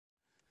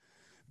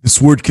This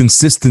word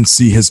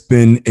consistency has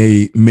been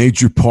a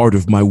major part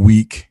of my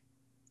week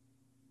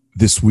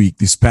this week,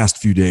 these past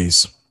few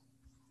days.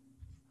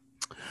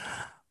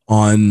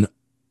 On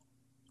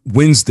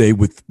Wednesday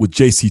with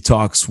JC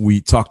Talks,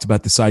 we talked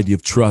about this idea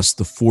of trust,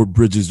 the four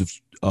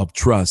bridges of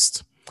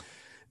trust.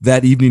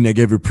 That evening, I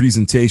gave a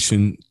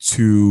presentation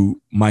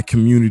to my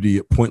community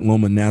at Point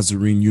Loma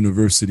Nazarene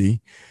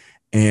University.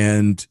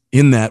 And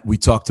in that, we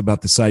talked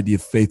about this idea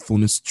of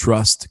faithfulness,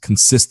 trust,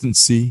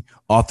 consistency,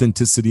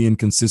 authenticity, and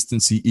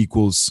consistency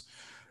equals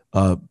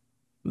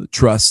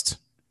trust.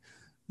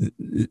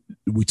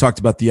 We talked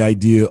about the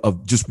idea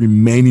of just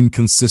remaining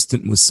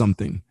consistent with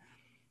something.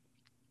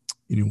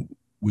 You know,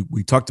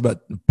 we talked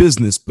about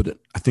business, but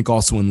I think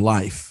also in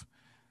life,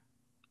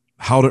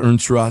 how to earn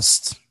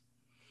trust.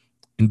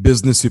 In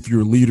business, if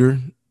you're a leader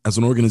as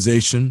an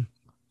organization,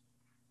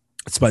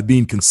 it's by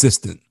being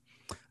consistent.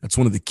 That's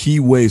one of the key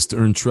ways to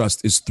earn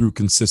trust is through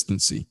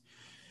consistency.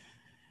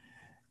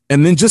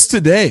 And then just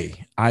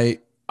today, I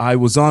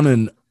was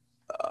on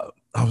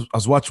I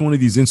was watching one of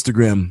these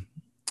Instagram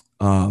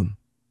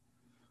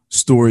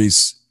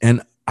stories,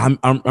 and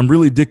I'm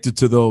really addicted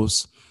to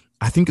those.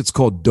 I think it's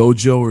called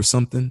Dojo or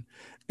something,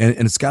 and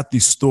it's got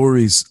these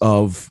stories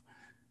of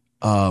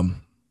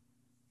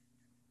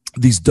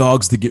these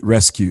dogs that get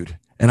rescued,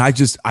 and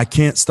I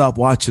can't stop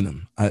watching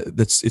them.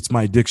 It's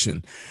my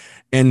addiction.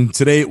 And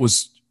today it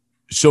was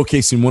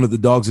showcasing one of the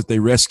dogs that they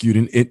rescued,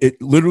 and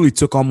it literally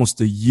took almost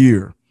a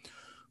year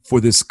for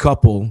this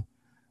couple.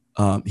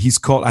 He's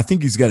called, I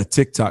think he's got a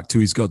TikTok too.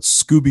 He's called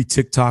Scooby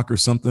TikTok or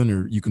something,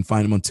 or you can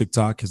find him on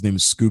TikTok. His name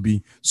is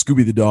Scooby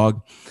the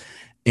dog,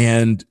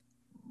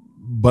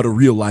 but a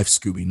real life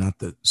Scooby, not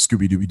the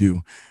Scooby Dooby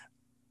Doo.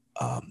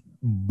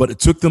 But it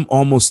took them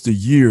almost a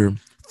year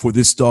for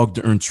this dog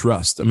to earn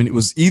trust. I mean, it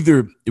was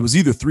either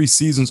 3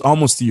 seasons,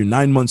 almost a year,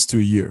 9 months to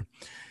a year.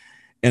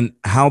 And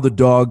how the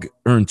dog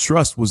earned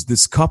trust was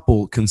this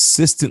couple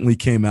consistently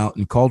came out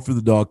and called for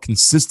the dog,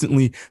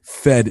 consistently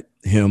fed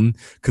him,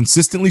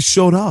 consistently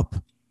showed up.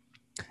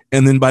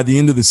 And then by the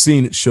end of the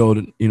scene, it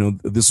showed,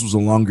 this was a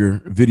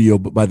longer video,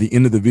 but by the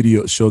end of the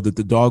video, it showed that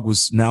the dog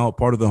was now a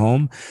part of the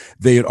home.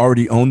 They had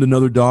already owned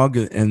another dog,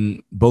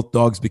 and both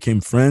dogs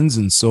became friends.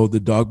 And so the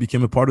dog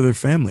became a part of their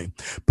family.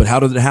 But how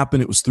did it happen?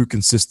 It was through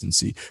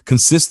consistency.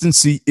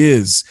 Consistency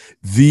is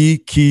the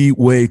key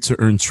way to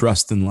earn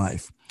trust in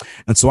life.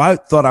 And so I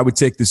thought I would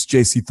take this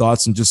JC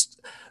Thoughts and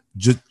just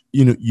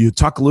you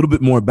talk a little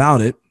bit more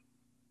about it.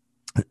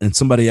 And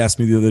somebody asked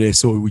me the other day,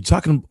 so we're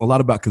talking a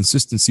lot about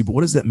consistency, but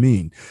what does that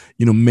mean?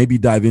 Maybe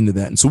dive into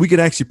that. And so we could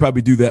actually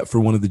probably do that for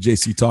one of the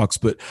JC Talks,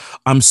 but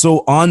I'm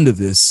so on to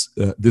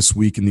this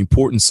week and the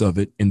importance of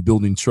it in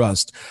building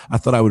trust. I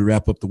thought I would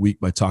wrap up the week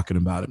by talking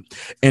about it.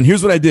 And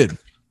here's what I did.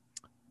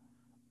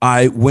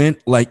 I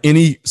went like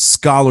any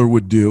scholar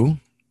would do.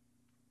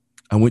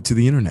 I went to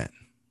the internet.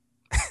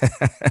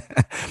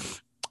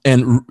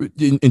 and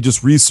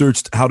just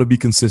researched how to be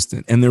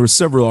consistent. And there were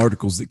several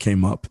articles that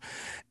came up,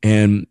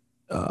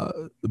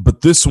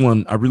 but this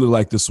one, I really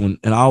like this one,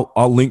 and I'll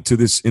link to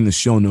this in the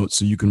show notes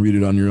so you can read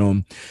it on your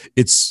own.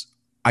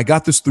 I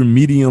got this through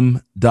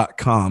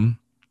medium.com,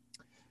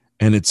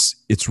 and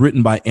it's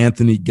written by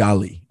Anthony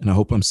Galli, and I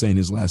hope I'm saying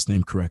his last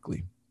name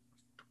correctly.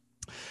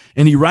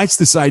 And he writes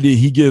this idea.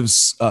 He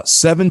gives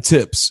 7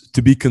 tips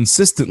to be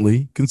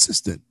consistently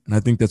consistent. And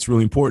I think that's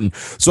really important.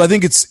 So I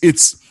think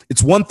it's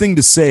one thing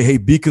to say, hey,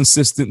 be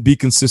consistent, be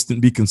consistent,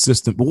 be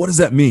consistent. But what does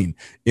that mean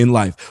in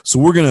life? So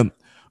we're going to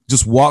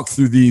just walk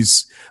through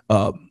these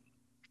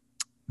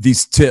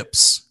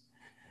tips.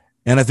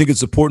 And I think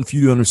it's important for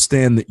you to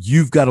understand that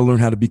you've got to learn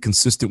how to be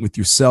consistent with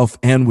yourself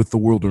and with the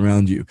world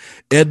around you.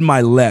 Ed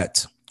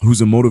Mylett,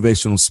 who's a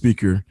motivational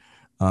speaker,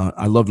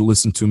 I love to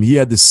listen to him. He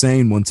had this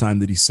saying one time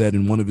that he said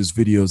in one of his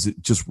videos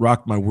that just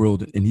rocked my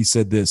world. And he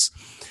said this.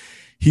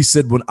 He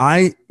said, when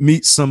I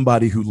meet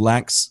somebody who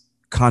lacks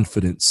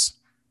confidence,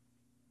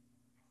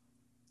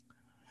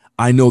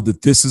 I know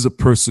that this is a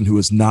person who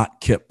has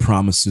not kept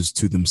promises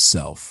to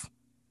themselves.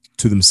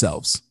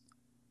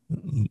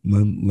 Let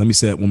me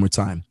say that one more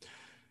time.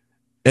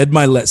 Ed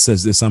Mylett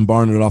says this. I'm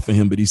borrowing it off of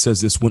him, but he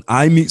says this. When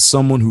I meet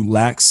someone who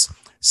lacks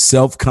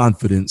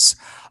self-confidence,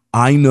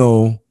 I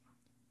know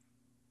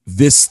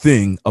this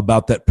thing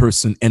about that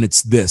person, and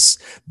it's this: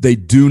 they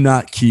do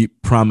not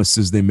keep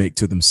promises they make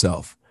to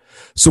themselves.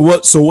 So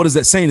what is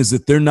that saying? Is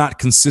that they're not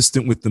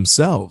consistent with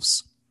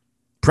themselves,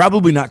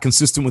 probably not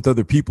consistent with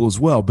other people as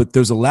well. But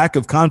there's a lack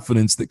of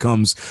confidence that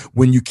comes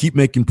when you keep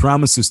making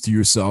promises to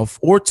yourself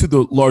or to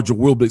the larger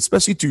world, but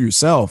especially to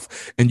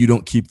yourself, and you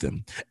don't keep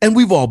them. And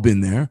we've all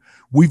been there.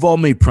 We've all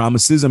made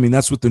promises. I mean,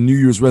 that's what the New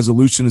Year's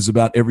resolution is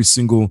about every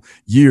single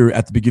year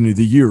at the beginning of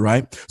the year,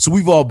 right? So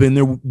we've all been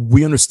there.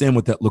 We understand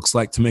what that looks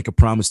like to make a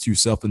promise to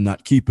yourself and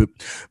not keep it.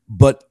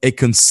 But a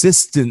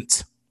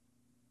consistent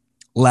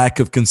lack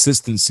of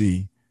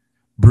consistency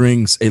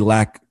brings a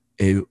lack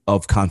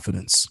of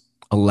confidence.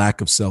 a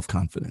lack of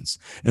self-confidence.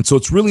 And so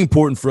it's really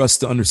important for us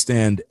to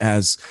understand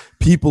as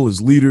people,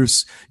 as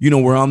leaders,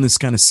 we're on this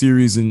kind of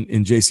series in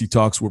JC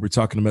Talks where we're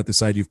talking about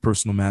this idea of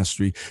personal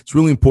mastery. It's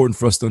really important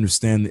for us to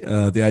understand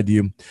the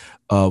idea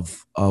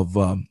of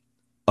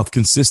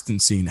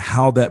consistency and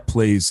how that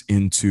plays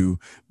into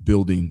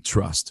building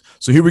trust.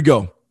 So here we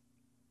go.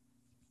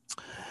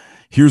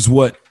 Here's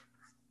what,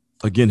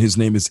 again, his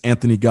name is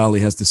Anthony Golly,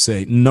 has to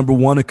say. Number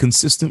one, a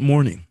consistent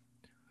morning.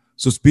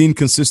 So it's being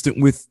consistent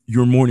with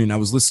your morning. I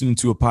was listening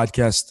to a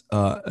podcast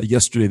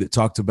yesterday that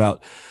talked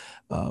about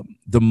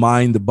the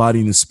mind, the body,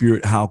 and the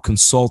spirit, how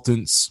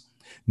consultants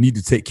need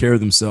to take care of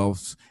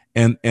themselves.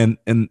 And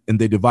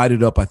they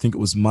divided up, I think it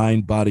was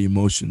mind, body,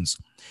 emotions.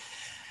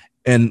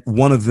 And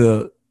one of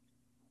the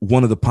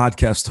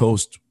podcast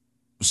hosts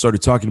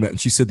started talking about it,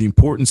 and she said the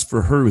importance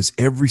for her is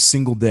every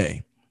single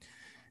day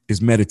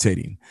is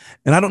meditating.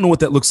 And I don't know what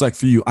that looks like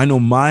for you. I know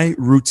my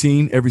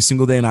routine every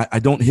single day, and I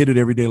don't hit it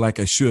every day like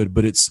I should,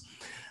 but it's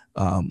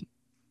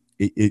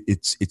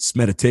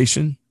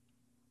meditation.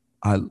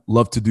 I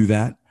love to do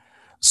that.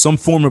 Some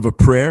form of a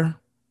prayer.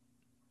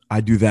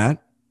 I do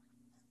that.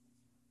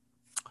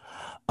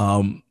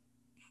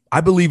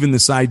 I believe in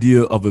this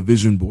idea of a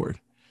vision board.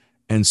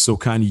 And so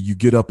kind of you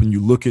get up and you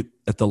look at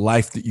the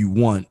life that you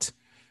want.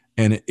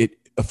 And it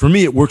for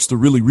me, it works to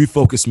really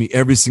refocus me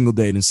every single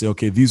day and say,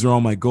 okay, these are all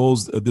my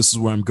goals. This is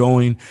where I'm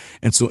going.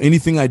 And so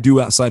anything I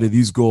do outside of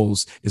these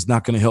goals is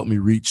not going to help me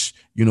reach,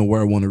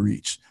 where I want to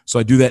reach. So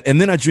I do that. And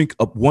then I drink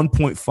up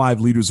 1.5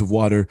 liters of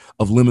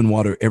lemon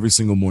water every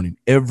single morning.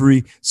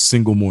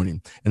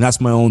 And that's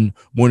my own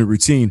morning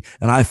routine.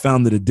 And I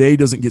found that a day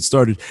doesn't get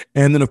started.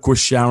 And then, of course,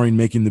 showering,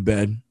 making the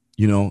bed,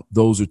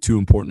 those are two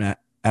important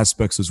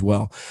aspects as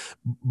well.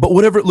 But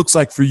whatever it looks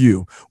like for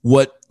you,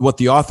 what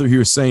the author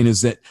here is saying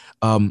is that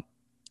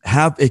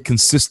have a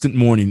consistent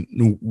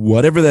morning,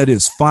 whatever that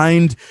is.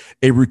 Find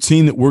a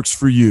routine that works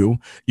for you.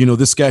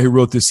 This guy who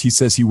wrote this, he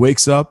says he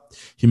wakes up,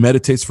 he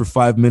meditates for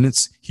 5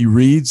 minutes, he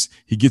reads,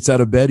 he gets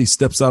out of bed, he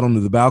steps out onto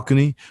the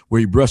balcony where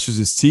he brushes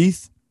his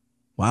teeth.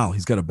 Wow,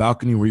 he's got a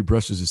balcony where he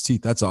brushes his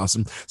teeth. That's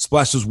awesome.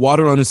 Splashes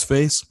water on his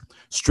face,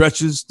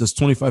 stretches, does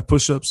 25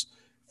 push-ups,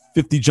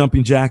 50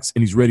 jumping jacks,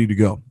 and he's ready to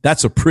go.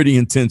 That's a pretty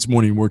intense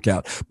morning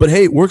workout. But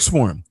hey, it works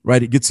for him,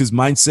 right? It gets his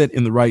mindset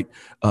in the right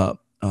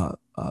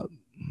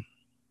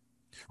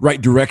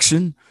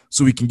direction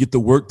so he can get the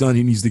work done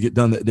he needs to get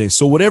done that day.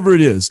 So whatever it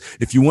is,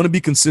 if you want to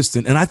be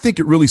consistent, and I think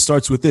it really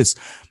starts with this.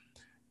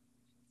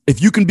 If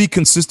you can be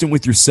consistent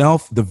with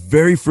yourself, the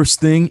very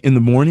first thing in the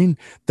morning,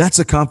 that's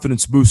a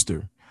confidence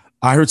booster.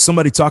 I heard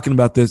somebody talking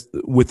about this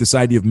with this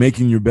idea of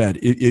making your bed.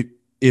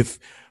 If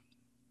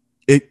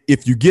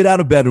you get out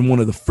of bed and one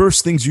of the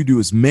first things you do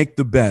is make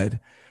the bed,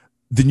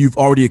 then you've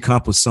already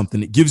accomplished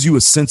something. It gives you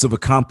a sense of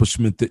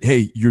accomplishment that,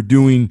 hey, you've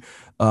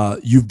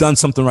done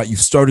something right. You've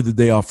started the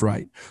day off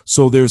right.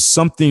 So there's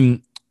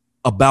something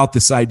about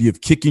this idea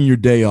of kicking your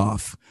day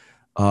off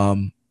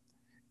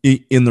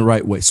in the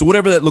right way. So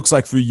whatever that looks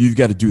like for you, you've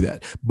got to do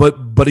that.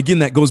 But again,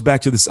 that goes back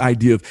to this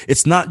idea of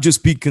it's not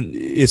just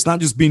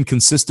being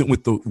consistent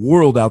with the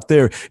world out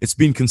there. It's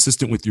being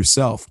consistent with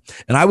yourself.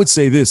 And I would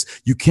say this: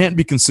 you can't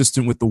be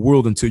consistent with the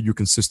world until you're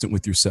consistent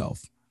with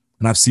yourself.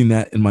 And I've seen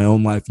that in my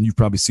own life, and you've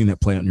probably seen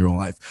that play out in your own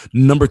life.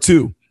 Number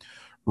two,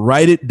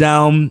 write it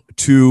down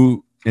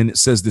to, and it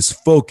says this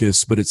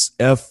focus, but it's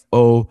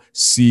FOCUS,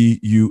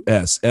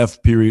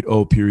 F period,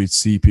 O period,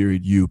 C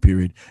period, U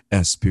period,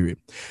 S period.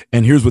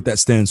 And here's what that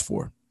stands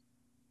for.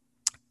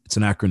 It's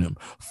an acronym.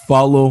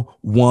 Follow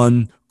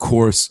one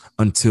course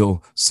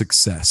until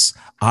success.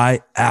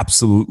 I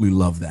absolutely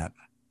love that.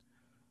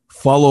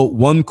 Follow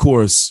one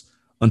course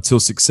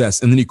until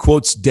success. And then he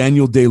quotes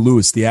Daniel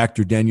Day-Lewis, the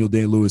actor Daniel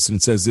Day-Lewis, and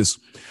it says this: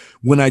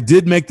 when I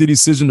did make the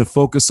decision to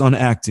focus on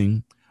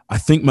acting, I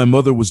think my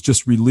mother was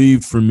just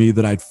relieved for me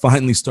that I'd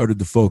finally started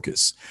to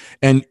focus.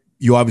 And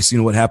you obviously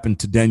know what happened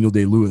to Daniel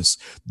Day-Lewis.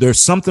 There's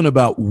something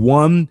about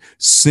one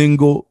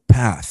single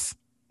path,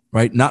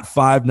 right? Not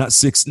 5, not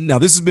 6. Now,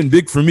 this has been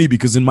big for me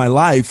because in my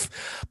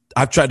life,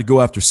 I've tried to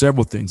go after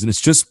several things. And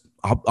it's just,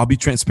 I'll be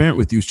transparent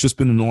with you. It's just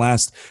been in the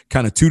last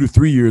kind of 2 to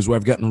 3 years where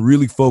I've gotten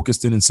really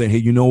focused in and say, hey,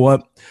 you know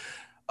what?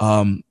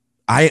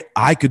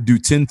 I could do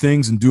 10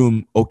 things and do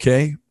them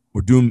okay,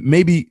 or do them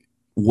maybe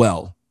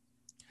well,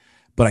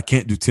 but I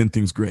can't do 10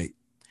 things great.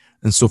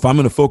 And so if I'm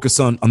going to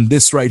focus on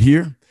this right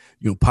here,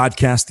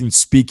 podcasting,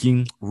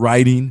 speaking,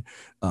 writing,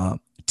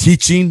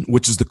 teaching,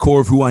 which is the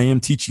core of who I am,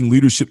 teaching,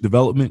 leadership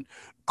development,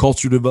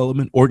 culture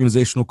development,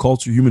 organizational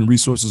culture, human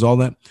resources, all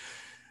that,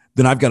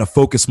 then I've got to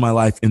focus my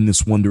life in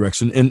this one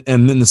direction. And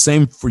then the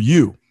same for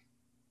you.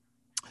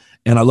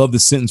 And I love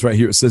this sentence right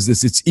here. It says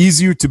this: it's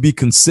easier to be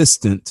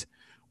consistent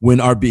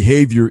when our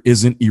behavior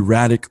isn't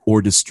erratic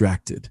or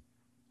distracted.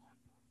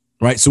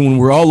 Right. So when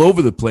we're all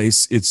over the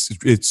place,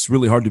 it's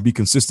really hard to be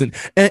consistent.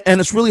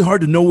 And it's really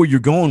hard to know where you're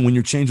going when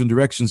you're changing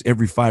directions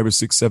every 5 or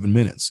 6, 7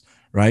 minutes.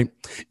 Right.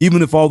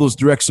 Even if all those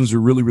directions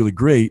are really, really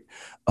great,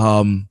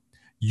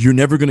 you're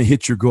never going to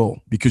hit your goal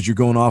because you're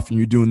going off and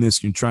you're doing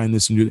this, you're trying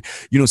this, and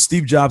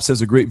Steve Jobs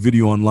has a great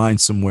video online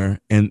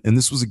somewhere, and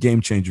this was a game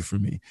changer for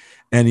me.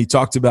 And he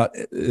talked about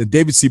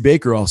David C.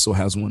 Baker also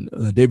has one.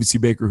 David C.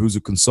 Baker, who's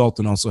a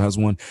consultant, also has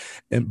one.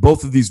 And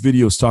both of these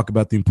videos talk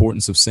about the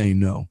importance of saying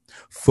no.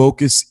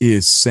 Focus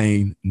is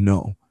saying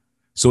no.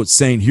 So it's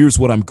saying, here's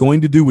what I'm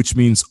going to do, which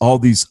means all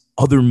these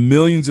other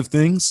millions of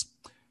things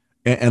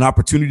and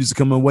opportunities to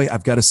come my way,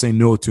 I've got to say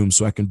no to them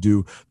so I can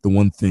do the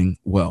one thing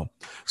well.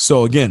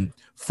 So again,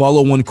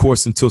 follow one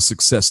course until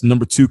success.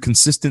 Number 2,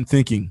 consistent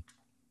thinking.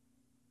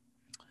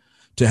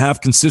 To have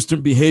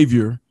consistent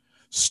behavior,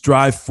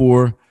 strive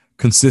for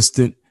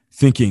consistent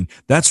thinking.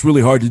 That's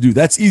really hard to do.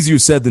 That's easier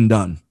said than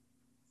done.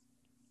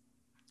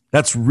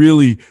 That's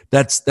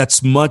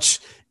much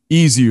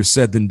easier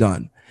said than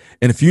done.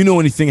 And if you know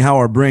anything how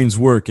our brains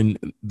work, and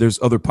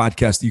there's other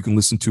podcasts that you can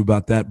listen to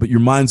about that, but your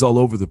mind's all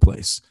over the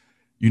place.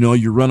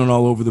 You're running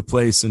all over the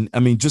place. And I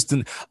mean,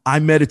 I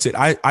meditate.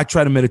 I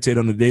try to meditate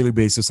on a daily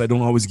basis. I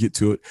don't always get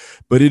to it,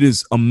 but it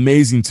is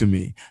amazing to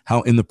me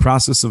how in the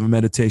process of a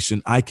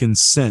meditation, I can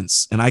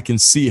sense and I can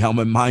see how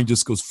my mind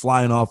just goes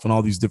flying off in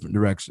all these different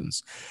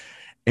directions.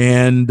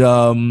 And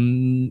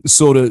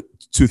so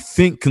to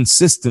think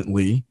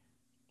consistently,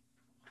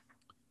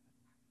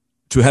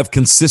 to have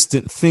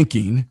consistent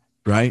thinking,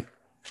 right?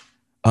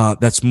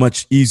 That's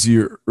much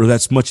easier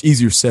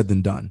said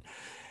than done.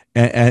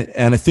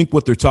 And I think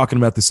what they're talking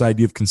about, this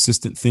idea of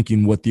consistent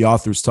thinking, what the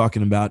author is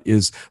talking about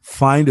is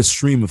find a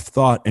stream of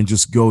thought and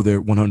just go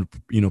there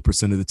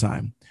 100% of the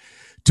time.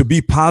 To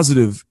be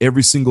positive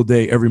every single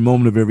day, every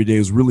moment of every day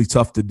is really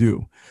tough to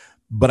do.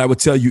 But I would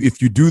tell you, if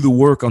you do the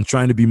work on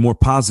trying to be more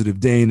positive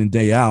day in and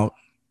day out,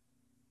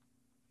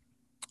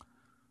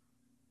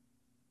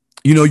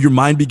 your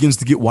mind begins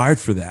to get wired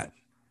for that.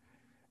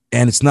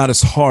 And it's not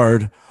as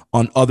hard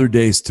on other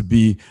days to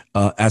be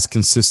as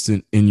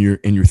consistent in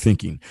your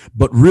thinking.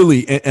 But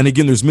really, and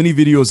again, there's many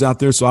videos out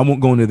there, so I won't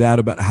go into that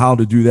about how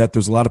to do that.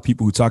 There's a lot of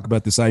people who talk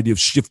about this idea of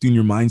shifting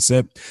your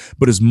mindset,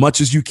 but as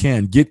much as you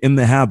can, get in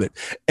the habit.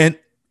 And,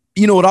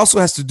 it also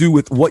has to do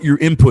with what you're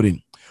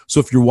inputting. So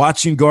if you're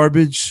watching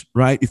garbage,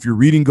 right? If you're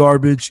reading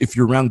garbage, if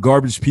you're around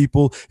garbage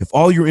people, if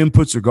all your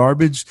inputs are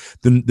garbage,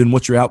 then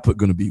what's your output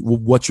going to be? Well,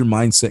 what's your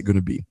mindset going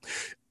to be?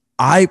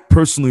 I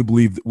personally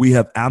believe that we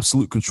have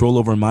absolute control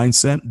over our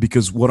mindset,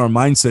 because what our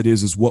mindset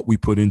is what we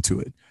put into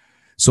it.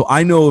 So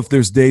I know if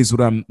there's days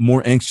when I'm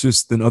more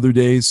anxious than other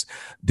days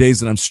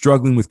that I'm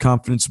struggling with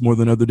confidence more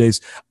than other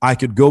days, I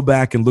could go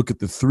back and look at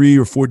the 3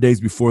 or 4 days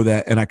before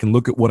that, and I can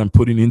look at what I'm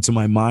putting into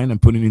my mind, I'm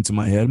putting into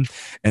my head.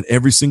 And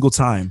every single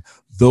time,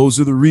 those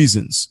are the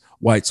reasons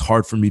why it's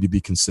hard for me to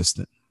be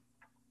consistent.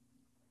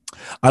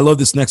 I love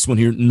this next one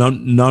here.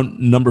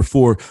 Number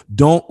 4,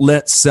 don't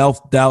let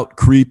self-doubt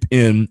creep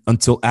in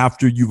until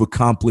after you've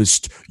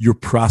accomplished your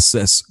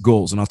process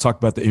goals. And I'll talk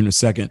about that in a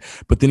second.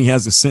 But then he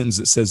has a sentence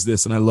that says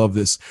this, and I love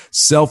this.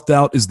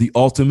 Self-doubt is the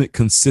ultimate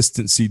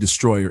consistency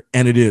destroyer.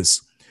 And it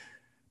is.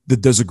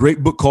 There's a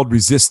great book called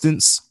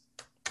Resistance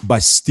by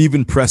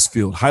Stephen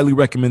Pressfield. Highly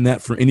recommend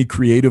that for any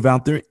creative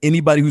out there.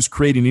 Anybody who's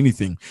creating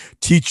anything.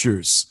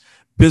 Teachers,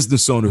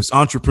 business owners,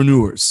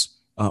 entrepreneurs,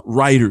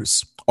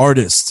 writers,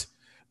 artists,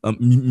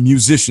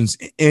 musicians,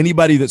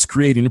 anybody that's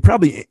creating, and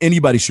probably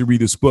anybody should read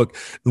this book.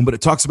 But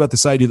it talks about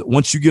this idea that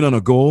once you get on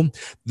a goal,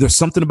 there's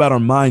something about our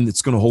mind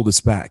that's going to hold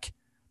us back.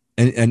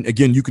 And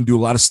again, you can do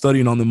a lot of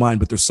studying on the mind,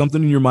 but there's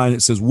something in your mind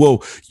that says,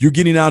 "Whoa, you're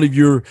getting out of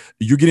your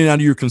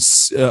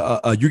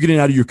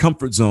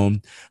comfort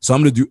zone. So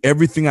I'm going to do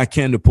everything I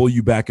can to pull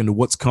you back into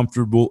what's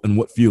comfortable and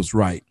what feels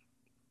right."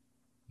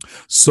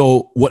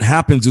 So what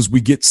happens is we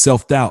get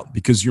self-doubt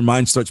because your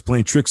mind starts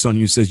playing tricks on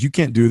you. It says, you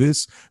can't do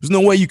this. There's no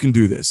way you can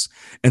do this.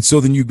 And so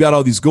then you've got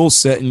all these goals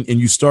set and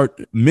you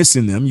start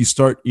missing them. You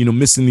start,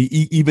 missing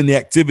even the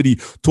activity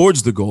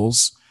towards the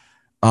goals.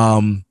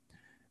 And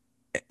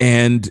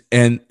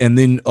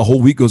then a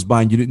whole week goes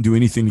by and you didn't do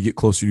anything to get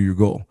closer to your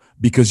goal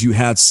because you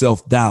had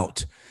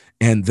self-doubt,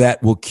 and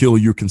that will kill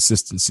your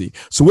consistency.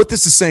 So what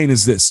this is saying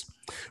is this.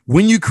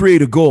 When you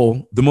create a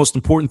goal, the most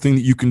important thing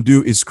that you can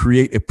do is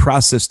create a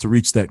process to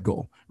reach that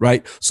goal,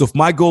 right? So if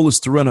my goal is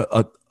to run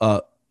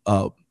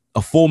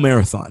a full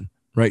marathon,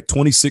 right?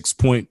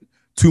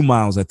 26.2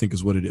 miles, I think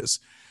is what it is.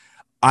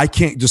 I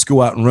can't just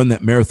go out and run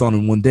that marathon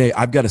in one day.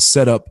 I've got to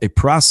set up a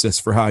process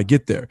for how I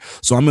get there.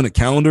 So I'm going to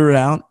calendar it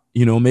out.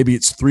 Maybe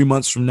it's 3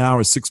 months from now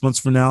or 6 months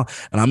from now,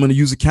 and I'm going to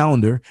use a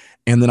calendar,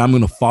 and then I'm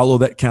going to follow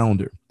that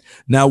calendar.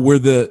 Now, where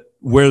the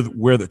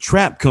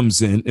trap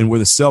comes in and where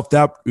the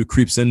self-doubt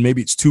creeps in,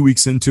 maybe it's 2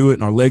 weeks into it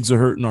and our legs are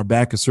hurting, our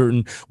back is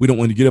hurting. We don't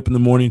want to get up in the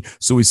morning.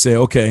 So we say,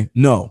 okay,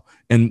 no.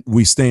 And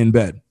we stay in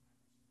bed.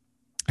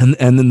 And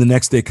then the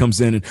next day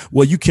comes in and,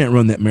 well, you can't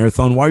run that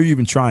marathon. Why are you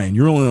even trying?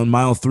 You're only on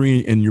mile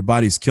 3 and your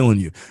body's killing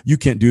you. You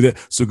can't do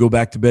that. So go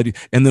back to bed.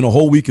 And then a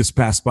whole week has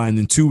passed by, and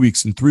then 2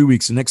 weeks and 3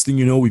 weeks. And next thing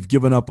you know, we've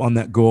given up on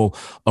that goal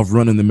of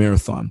running the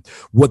marathon.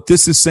 What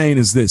this is saying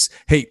is this: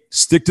 hey,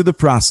 stick to the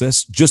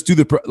process. Just do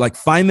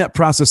find that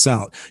process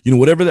out.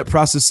 Whatever that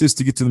process is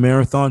to get to the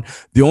marathon,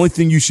 the only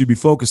thing you should be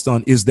focused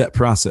on is that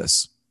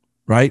process.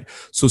 right?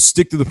 So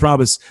stick to the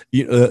process.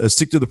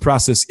 Stick to the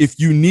process. If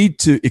you need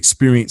to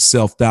experience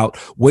self-doubt,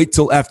 wait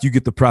till after you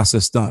get the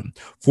process done.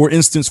 For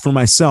instance, for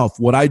myself,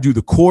 what I do,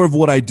 the core of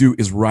what I do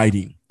is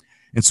writing.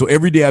 And so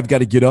every day I've got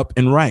to get up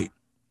and write.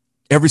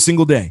 Every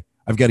single day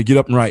I've got to get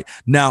up and write.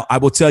 Now, I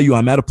will tell you,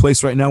 I'm at a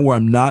place right now where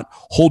I'm not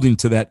holding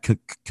to that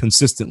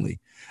consistently.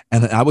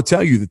 And I will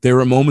tell you that there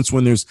are moments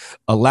when there's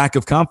a lack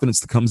of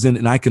confidence that comes in,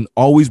 and I can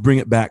always bring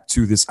it back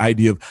to this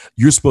idea of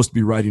you're supposed to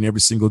be writing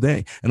every single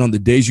day. And on the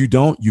days you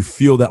don't, you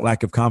feel that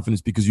lack of confidence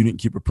because you didn't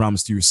keep a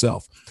promise to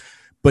yourself.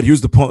 But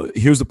here's the point.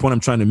 Here's the point I'm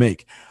trying to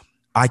make.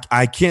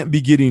 I can't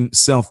be getting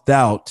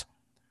self-doubt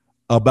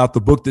about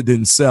the book that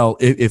didn't sell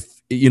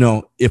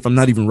if I'm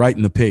not even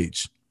writing the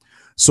page.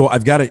 So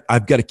I've got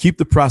to keep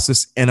the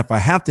process. And if I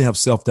have to have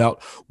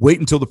self-doubt, wait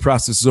until the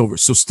process is over.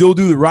 So still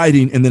do the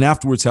writing and then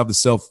afterwards have the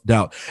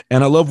self-doubt.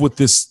 And I love what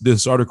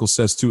this article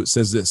says too. It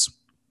says this.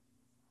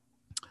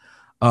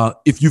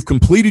 If you've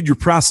completed your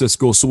process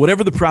goal, so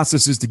whatever the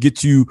process is to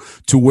get you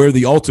to where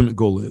the ultimate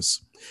goal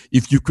is,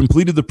 if you've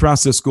completed the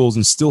process goals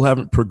and still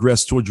haven't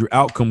progressed towards your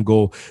outcome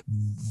goal,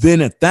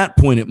 then at that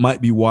point, it might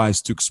be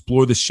wise to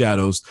explore the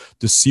shadows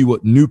to see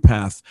what new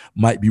path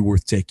might be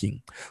worth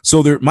taking.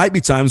 So there might be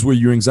times where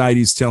your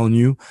anxiety is telling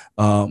you,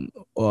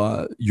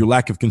 your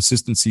lack of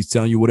consistency is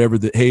telling you whatever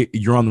that, hey,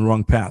 you're on the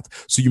wrong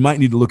path. So you might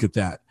need to look at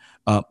that.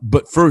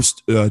 But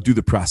first, do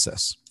the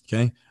process.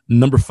 Okay.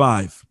 Number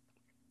 5,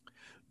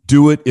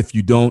 do it if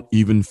you don't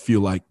even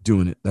feel like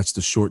doing it. That's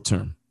the short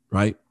term,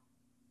 right?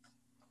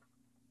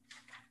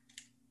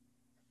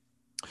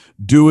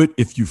 Do it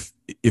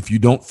if you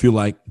don't feel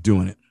like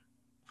doing it.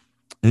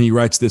 And he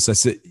writes this.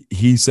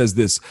 He says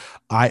this.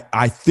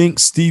 I think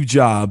Steve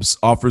Jobs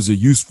offers a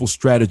useful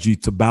strategy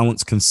to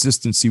balance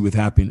consistency with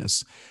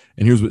happiness.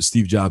 And here's what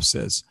Steve Jobs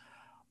says.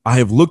 I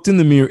have looked in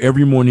the mirror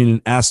every morning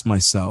and asked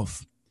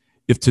myself,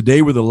 if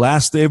today were the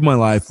last day of my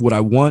life, would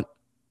I want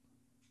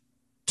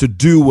to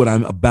do what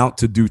I'm about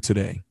to do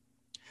today?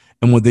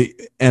 And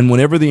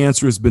whenever the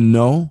answer has been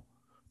no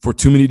for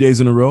too many days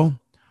in a row,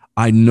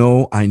 I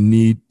know I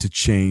need to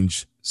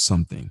change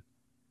something.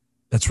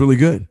 That's really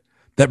good.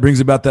 That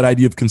brings about that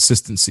idea of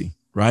consistency,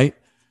 right?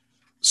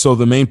 So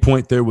the main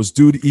point there was,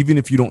 dude, even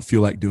if you don't feel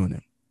like doing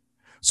it.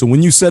 So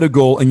when you set a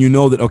goal and you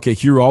know that, okay,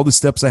 here are all the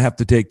steps I have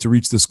to take to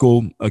reach this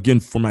goal. Again,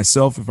 for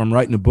myself, if I'm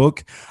writing a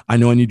book, I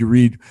know I need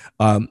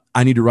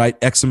to write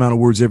X amount of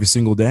words every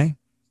single day.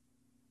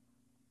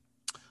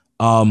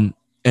 And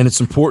it's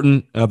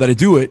important that I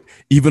do it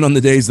even on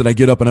the days that I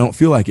get up and I don't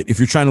feel like it. If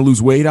you're trying to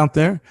lose weight out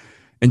there,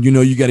 and you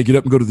know you got to get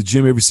up and go to the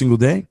gym every single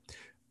day,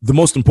 the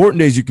most important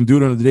days you can do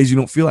it on the days you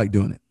don't feel like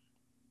doing it.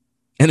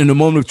 And in a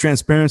moment of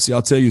transparency,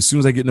 I'll tell you, as soon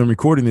as I get done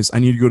recording this, I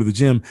need to go to the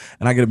gym.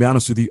 And I got to be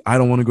honest with you, I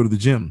don't want to go to the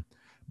gym.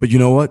 But you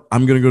know what?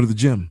 I'm going to go to the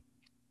gym.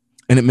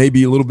 And it may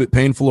be a little bit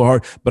painful or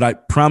hard, but I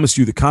promise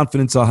you the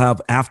confidence I'll have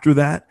after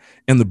that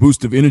and the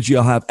boost of energy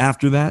I'll have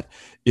after that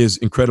is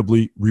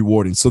incredibly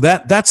rewarding. So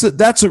that's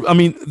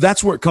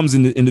where it comes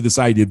into this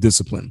idea of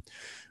discipline.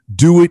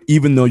 Do it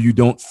even though you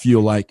don't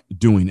feel like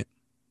doing it.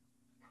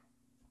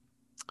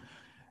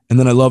 And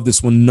then I love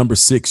this one, number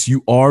 6,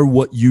 you are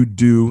what you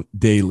do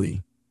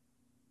daily.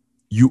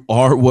 You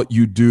are what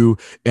you do.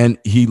 And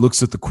he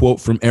looks at the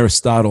quote from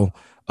Aristotle,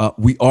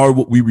 we are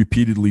what we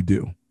repeatedly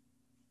do.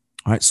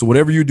 All right. So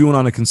whatever you're doing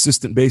on a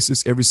consistent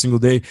basis every single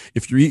day,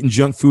 if you're eating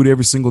junk food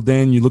every single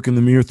day and you look in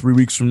the mirror 3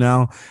 weeks from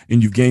now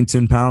and you've gained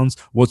 10 pounds,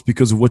 well, it's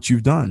because of what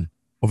you've done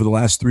over the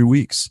last 3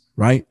 weeks.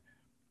 Right.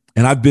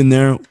 And I've been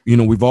there,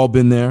 we've all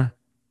been there.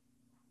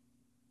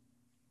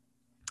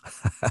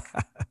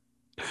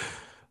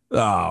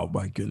 Oh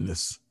my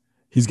goodness.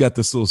 He's got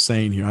this little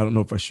saying here. I don't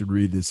know if I should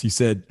read this. He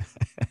said,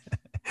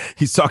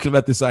 he's talking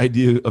about this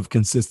idea of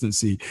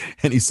consistency.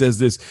 And he says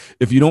this,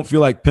 if you don't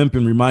feel like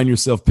pimping, remind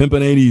yourself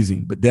pimping ain't easy,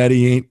 but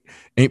daddy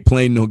ain't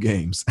playing no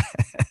games.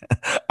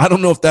 I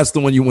don't know if that's the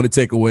one you want to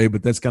take away,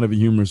 but that's kind of a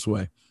humorous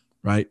way,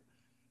 right?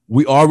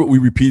 We are what we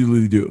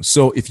repeatedly do.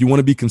 So if you want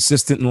to be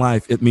consistent in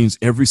life, it means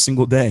every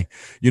single day,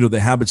 the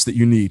habits that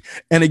you need.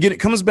 And again, it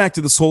comes back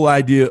to this whole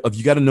idea of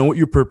you got to know what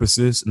your purpose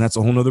is. And that's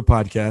a whole nother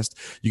podcast.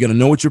 You got to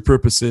know what your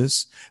purpose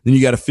is. Then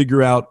you got to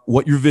figure out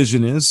what your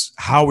vision is.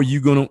 How are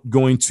you going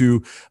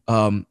to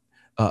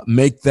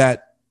make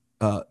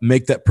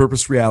that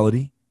purpose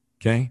reality?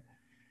 Okay.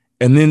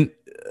 And then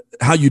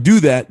how you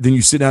do that, then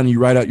you sit down and you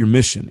write out your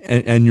mission.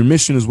 And your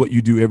mission is what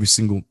you do every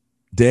single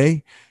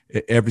day,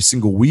 every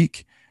single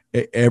week,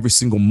 every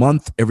single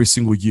month, every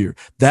single year.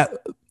 That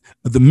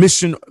the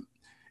mission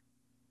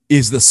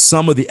is the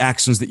sum of the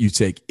actions that you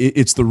take.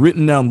 It's the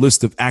written down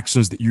list of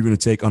actions that you're going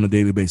to take on a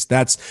daily basis.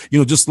 That's,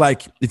 just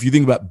like if you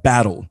think about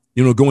battle,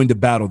 going to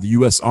battle, the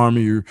U.S.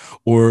 Army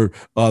or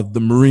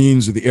the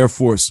Marines or the Air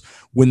Force,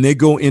 when they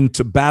go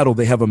into battle,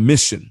 they have a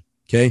mission.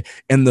 Okay.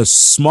 And the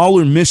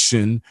smaller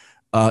mission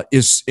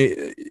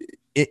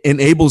it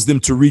enables them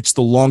to reach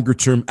the longer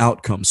term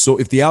outcome. So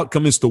if the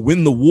outcome is to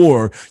win the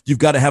war, you've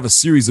got to have a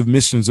series of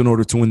missions in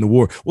order to win the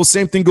war. Well,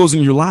 same thing goes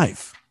in your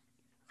life.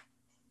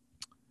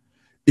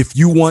 If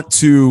you want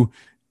to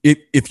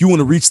if you want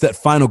to reach that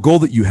final goal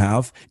that you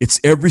have, it's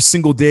every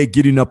single day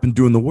getting up and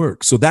doing the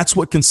work. So that's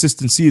what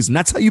consistency is. And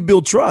that's how you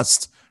build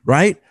trust,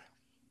 right?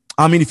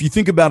 I mean, if you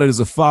think about it as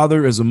a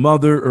father, as a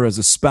mother, or as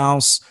a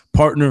spouse,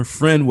 partner,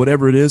 friend,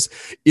 whatever it is,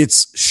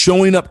 it's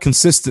showing up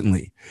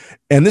consistently.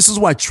 And this is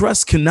why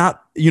trust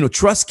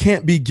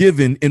can't be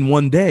given in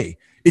one day.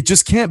 It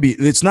just can't be.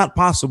 It's not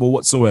possible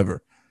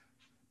whatsoever.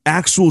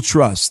 Actual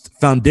trust,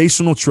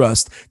 foundational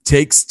trust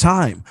takes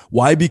time.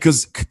 Why?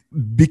 Because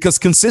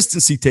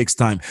consistency takes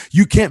time.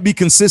 You can't be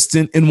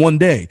consistent in one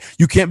day.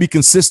 You can't be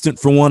consistent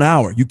for 1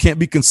 hour. You can't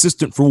be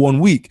consistent for 1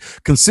 week.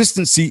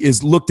 Consistency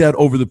is looked at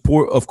over the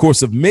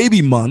course of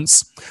maybe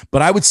months,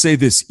 but I would say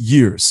this,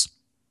 years,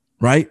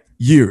 right?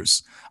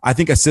 Years. I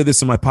think I said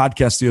this in my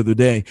podcast the other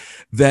day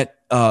that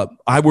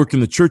I work in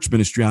the church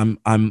ministry.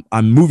 I'm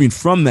moving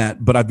from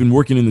that, but I've been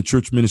working in the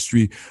church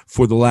ministry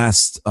for the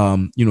last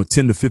 10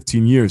 to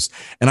 15 years.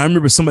 And I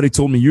remember somebody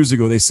told me years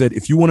ago, they said,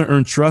 if you want to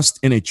earn trust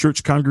in a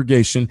church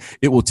congregation,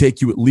 it will take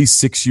you at least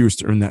 6 years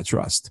to earn that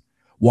trust.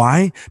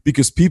 Why?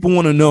 Because people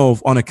want to know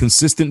on a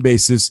consistent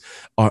basis,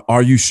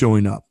 are you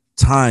showing up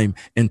time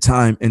and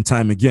time and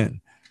time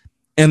again?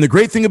 And the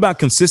great thing about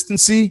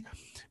consistency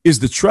is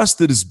the trust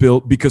that is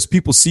built because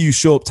people see you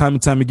show up time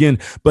and time again.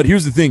 But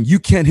here's the thing, you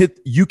can't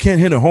hit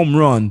a home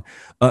run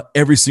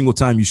every single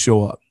time you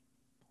show up.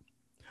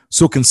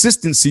 So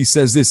consistency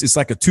says this, it's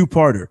like a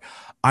two-parter.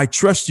 I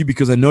trust you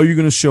because I know you're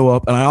going to show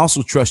up. And I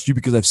also trust you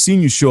because I've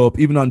seen you show up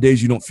even on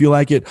days you don't feel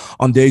like it,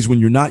 on days when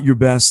you're not your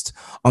best,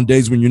 on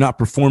days when you're not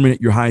performing at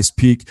your highest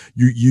peak,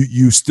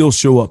 you still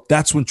show up.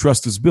 That's when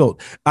trust is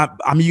built.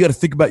 I mean, you got to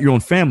think about your own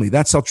family.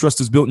 That's how trust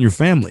is built in your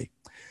family.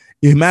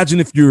 Imagine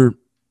if you're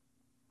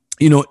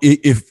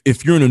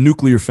if you're in a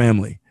nuclear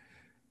family,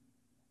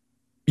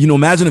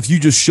 imagine if you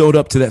just showed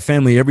up to that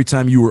family every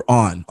time you were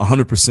on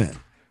 100%.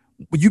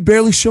 You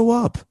barely show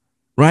up,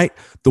 right?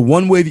 The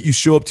one way that you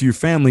show up to your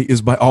family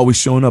is by always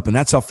showing up. And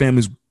that's how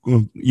families,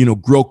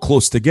 grow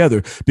close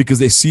together because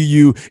they see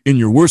you in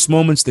your worst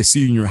moments. They see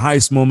you in your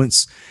highest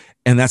moments.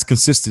 And that's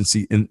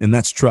consistency and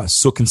that's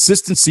trust. So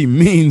consistency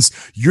means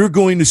you're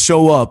going to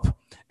show up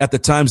at the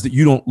times that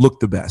you don't look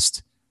the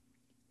best.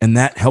 And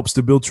that helps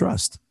to build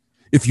trust.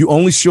 If you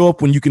only show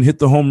up when you can hit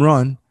the home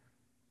run,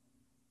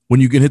 when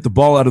you can hit the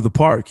ball out of the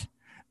park,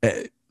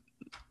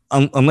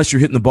 unless you're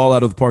hitting the ball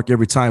out of the park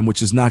every time,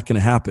 which is not going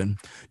to happen,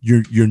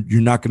 you're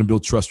not going to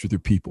build trust with your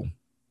people.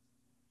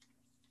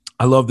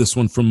 I love this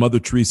one from Mother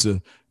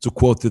Teresa. It's a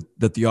quote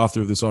that the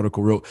author of this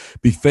article wrote.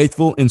 Be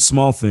faithful in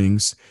small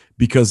things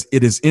because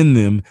it is in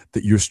them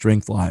that your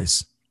strength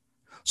lies.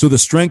 So the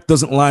strength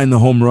doesn't lie in the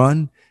home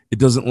run. It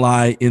doesn't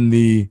lie in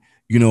the,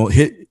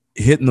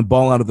 hitting the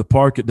ball out of the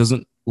park. It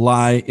doesn't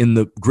lie in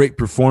the great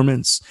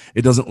performance.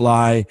 It doesn't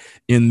lie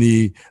in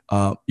the,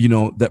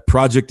 that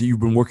project that you've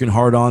been working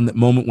hard on, that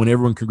moment when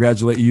everyone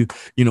congratulates you.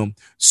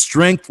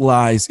 Strength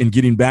lies in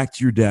getting back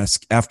to your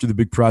desk after the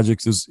big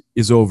project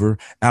is over,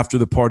 after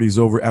the party's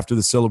over, after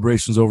the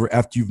celebration's over,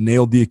 after you've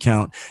nailed the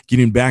account,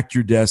 getting back to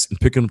your desk and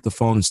picking up the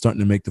phone and starting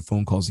to make the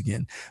phone calls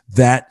again.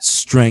 That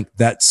strength,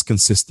 that's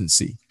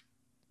consistency.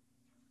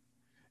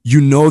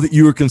 You know that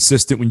you are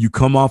consistent when you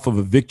come off of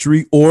a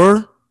victory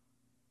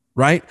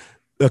right?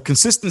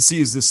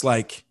 Consistency is this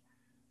like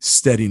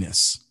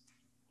steadiness.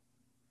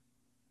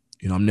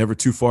 I'm never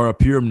too far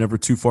up here. I'm never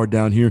too far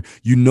down here.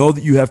 You know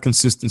that you have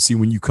consistency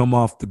when you come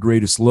off the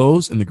greatest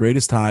lows and the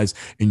greatest highs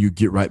and you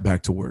get right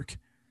back to work.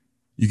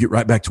 You get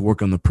right back to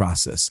work on the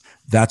process.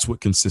 That's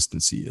what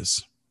consistency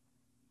is.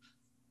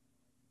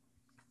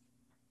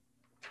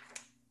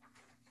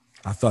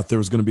 I thought there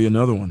was going to be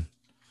another one.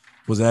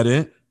 Was that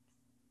it?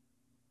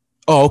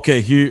 Oh,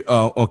 okay.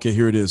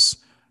 Here it is.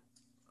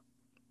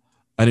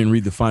 I didn't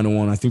read the final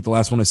one. I think the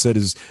last one I said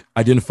is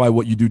identify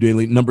what you do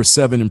daily. Number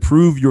 7,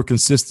 improve your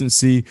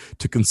consistency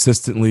to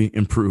consistently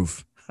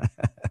improve.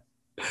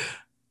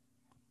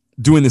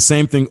 Doing the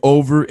same thing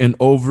over and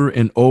over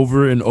and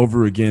over and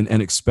over again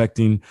and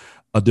expecting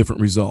a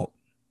different result.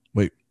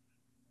 Wait.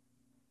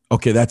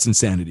 Okay, that's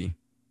insanity.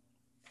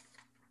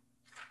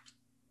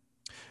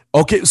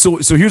 Okay, so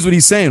here's what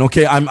he's saying.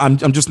 Okay, I'm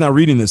just now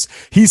reading this.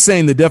 He's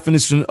saying the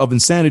definition of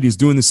insanity is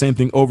doing the same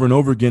thing over and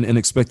over again and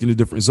expecting a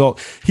different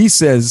result. He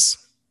says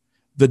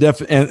and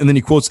then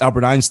he quotes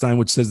Albert Einstein,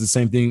 which says the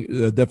same thing,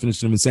 the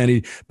definition of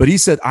insanity. But he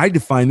said, I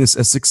define this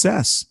as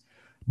success.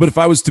 But if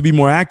I was to be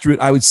more accurate,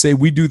 I would say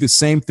we do the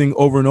same thing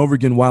over and over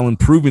again while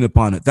improving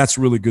upon it. That's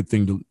a really good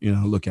thing to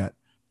look at.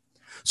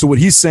 So what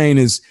he's saying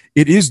is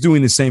it is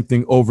doing the same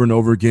thing over and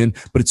over again,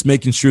 but it's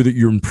making sure that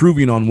you're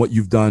improving on what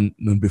you've done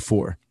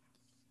before.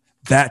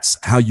 That's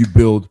how you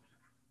build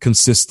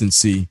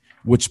consistency,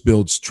 which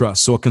builds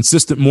trust. So a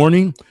consistent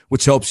morning,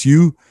 which helps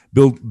you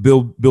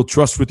build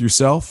trust with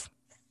yourself.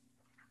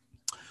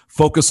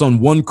 Focus on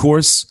one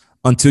course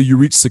until you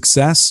reach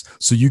success.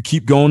 So you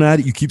keep going at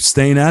it. You keep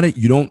staying at it.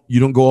 You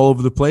don't go all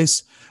over the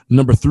place.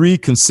 Number 3,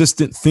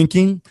 consistent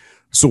thinking.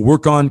 So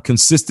work on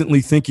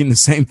consistently thinking the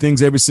same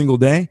things every single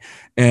day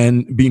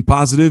and being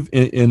positive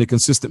in a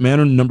consistent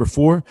manner. Number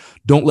 4,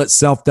 don't let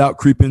self-doubt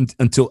creep in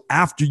until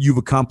after you've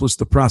accomplished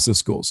the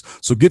process goals.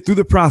 So get through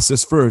the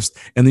process first,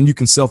 and then you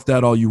can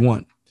self-doubt all you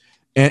want.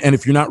 And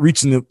if you're not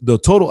reaching the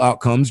total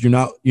outcomes, you're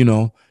not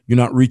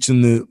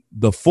reaching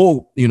the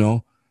full, you're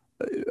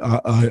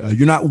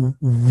not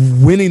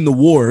winning the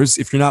wars.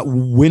 If you're not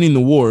winning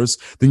the wars,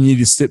 then you need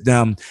to sit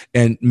down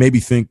and maybe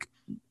think,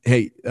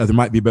 hey, there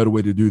might be a better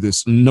way to do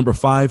this. Number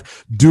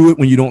 5, do it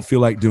when you don't feel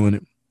like doing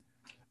it.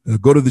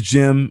 Go to the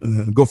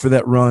gym, go for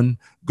that run,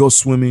 go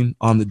swimming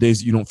on the days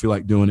that you don't feel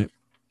like doing it.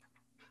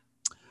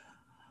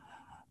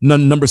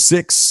 Number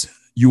 6,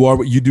 you are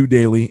what you do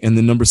daily. And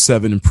then number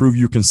 7, improve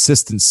your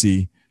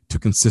consistency to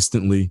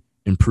consistently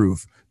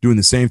improve. Doing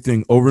the same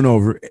thing over and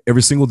over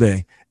every single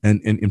day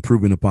and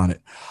improving upon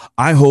it.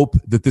 I hope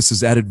that this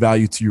has added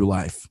value to your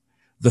life.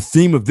 The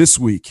theme of this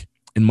week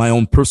in my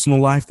own personal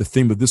life, the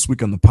theme of this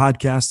week on the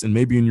podcast, and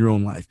maybe in your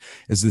own life,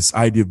 is this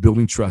idea of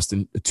building trust.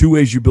 And 2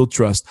 ways you build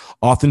trust: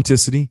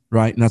 authenticity,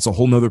 right? And that's a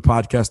whole nother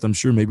podcast, I'm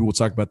sure. Maybe we'll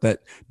talk about that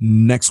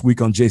next week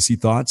on JC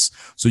Thoughts.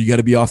 So you got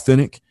to be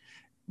authentic.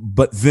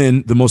 But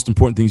then the most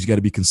important thing is you got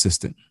to be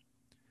consistent.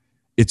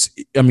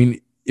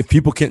 If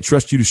people can't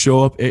trust you to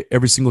show up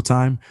every single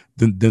time,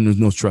 then there's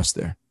no trust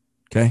there.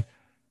 Okay?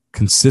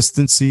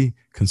 Consistency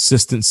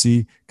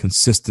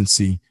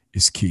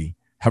is key.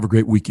 Have a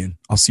great weekend.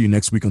 I'll see you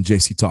next week on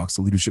JC Talks,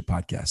 the Leadership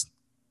Podcast.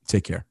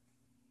 Take care.